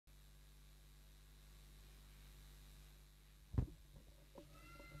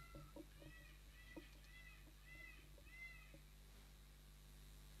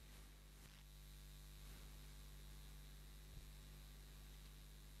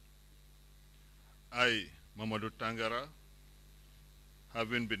I, Momodou Tangara,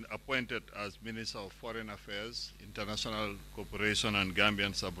 having been appointed as Minister of Foreign Affairs, International Cooperation and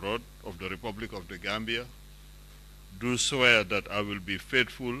Gambians Abroad of the Republic of the Gambia, do swear that I will be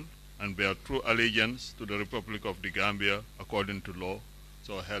faithful and bear true allegiance to the Republic of the Gambia according to law,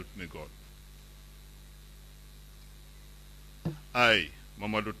 so help me God. I,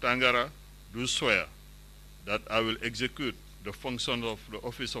 Momodou Tangara, do swear that I will execute the functions of the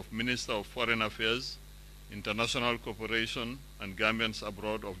Office of Minister of Foreign Affairs, International Cooperation and Gambians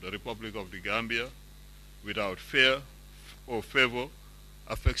Abroad of the Republic of the Gambia without fear or favor,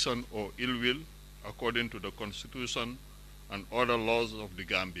 affection or ill will, according to the Constitution and other laws of the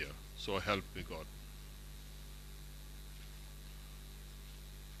Gambia. So help me God.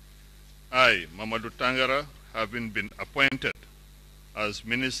 I, Momodou Tangara, having been appointed as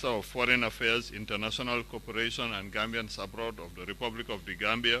Minister of Foreign Affairs, International Cooperation and Gambians Abroad of the Republic of the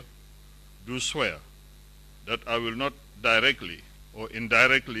Gambia, do swear that I will not directly or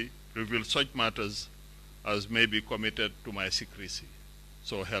indirectly reveal such matters as may be committed to my secrecy.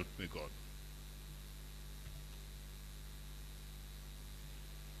 So help me God.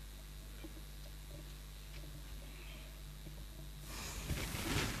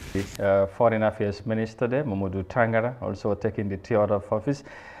 Foreign Affairs Minister there, Momodou Tangara, also taking the theater of office.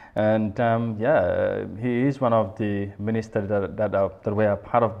 And he is one of the ministers that were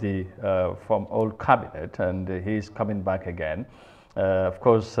part of the from old cabinet, and he is coming back again. Of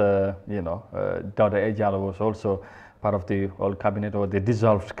course, Dr. Ejalo was also part of the old cabinet, or the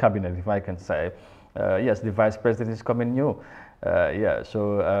dissolved cabinet, if I can say. Yes, the vice president is coming new.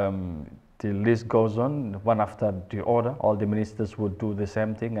 The list goes on, one after the other. All the ministers would do the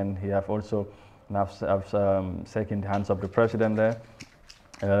same thing, and he have also shaken the hands of the president there.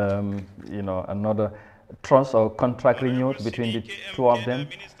 Another trust or contract renewed between the two of them.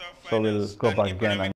 So we'll go back again.